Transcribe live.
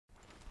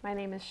My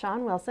name is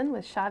Shawn Wilson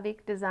with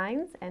Shavik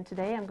Designs, and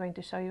today I'm going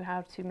to show you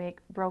how to make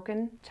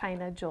broken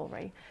china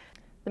jewelry.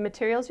 The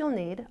materials you'll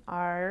need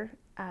are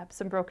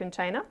some broken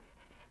china,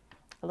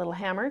 a little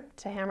hammer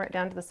to hammer it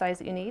down to the size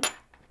that you need,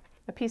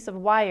 a piece of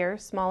wire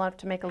small enough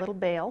to make a little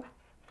bail,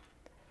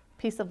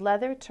 a piece of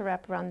leather to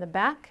wrap around the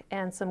back,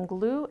 and some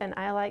glue, and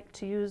I like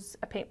to use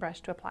a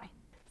paintbrush to apply.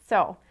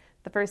 So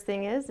the first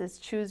thing is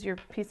choose your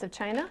piece of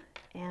china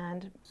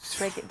and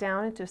break it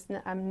down into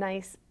a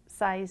nice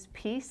sized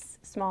piece,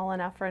 small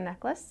enough for a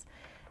necklace.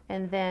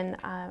 And then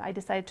I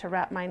decided to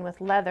wrap mine with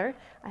leather.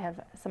 I have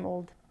some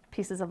old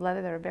pieces of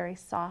leather that are very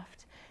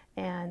soft.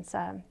 And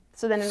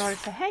so then in order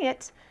to hang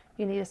it,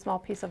 you need a small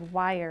piece of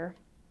wire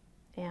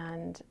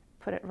and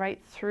put it right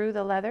through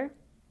the leather.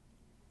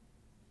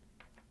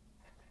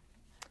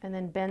 And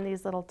then bend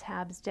these little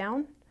tabs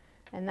down,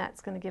 and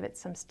that's going to give it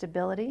some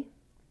stability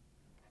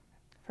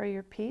for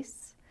your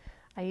piece.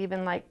 I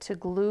even like to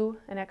glue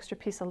an extra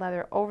piece of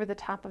leather over the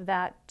top of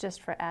that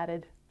just for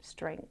added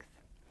strength.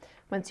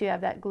 Once you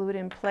have that glued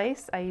in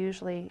place, I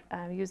usually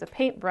use a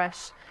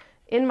paintbrush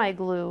in my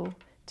glue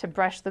to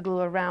brush the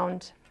glue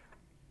around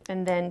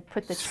and then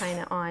put the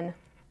china on.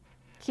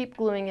 Keep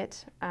gluing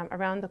it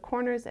around the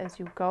corners as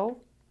you go,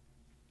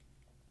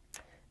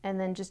 and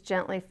then just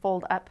gently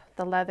fold up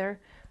the leather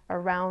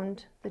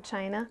around the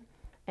china,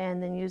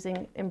 and then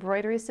using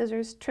embroidery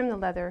scissors, trim the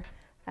leather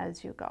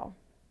as you go.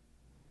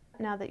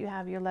 Now that you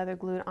have your leather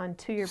glued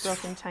onto your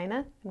broken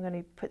china, I'm going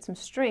to put some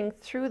string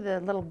through the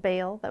little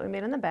bail that we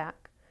made on the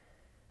back.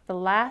 The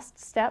last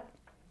step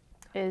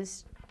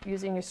is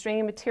using your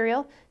stringy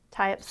material,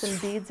 tie up some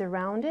beads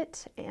around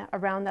it,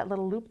 around that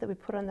little loop that we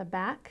put on the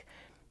back,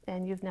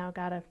 and you've now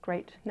got a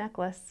great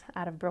necklace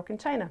out of broken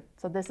china.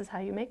 So this is how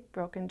you make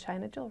broken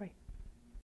china jewelry.